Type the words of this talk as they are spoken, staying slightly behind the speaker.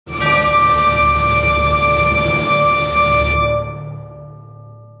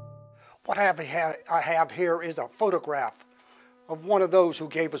I have here is a photograph of one of those who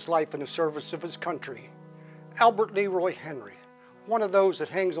gave his life in the service of his country, Albery Leroy Henry, one of those that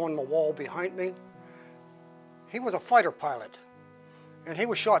hangs on the wall behind me. He was a fighter pilot, and he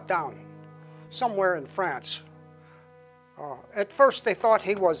was shot down somewhere in France. At first they thought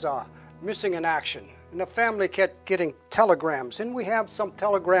he was missing in action, and the family kept getting telegrams, and we have some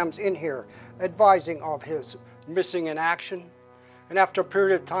telegrams in here advising of his missing in action. And after a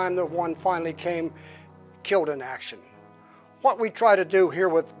period of time, the one finally came killed in action. What we try to do here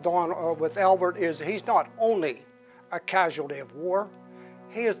with Albert is he's not only a casualty of war,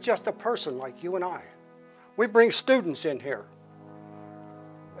 he is just a person like you and I. We bring students in here,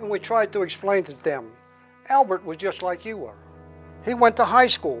 and we try to explain to them, Albert was just like you were. He went to high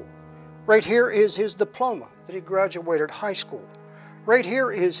school. Right here is his diploma that he graduated high school. Right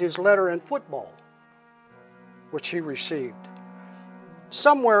here is his letter in football, which he received.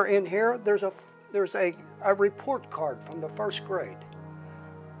 Somewhere in here, there's a report card from the first grade.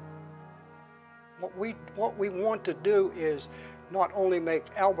 What we want to do is not only make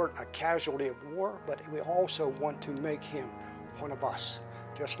Albert a casualty of war, but we also want to make him one of us,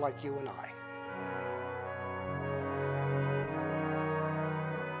 just like you and I.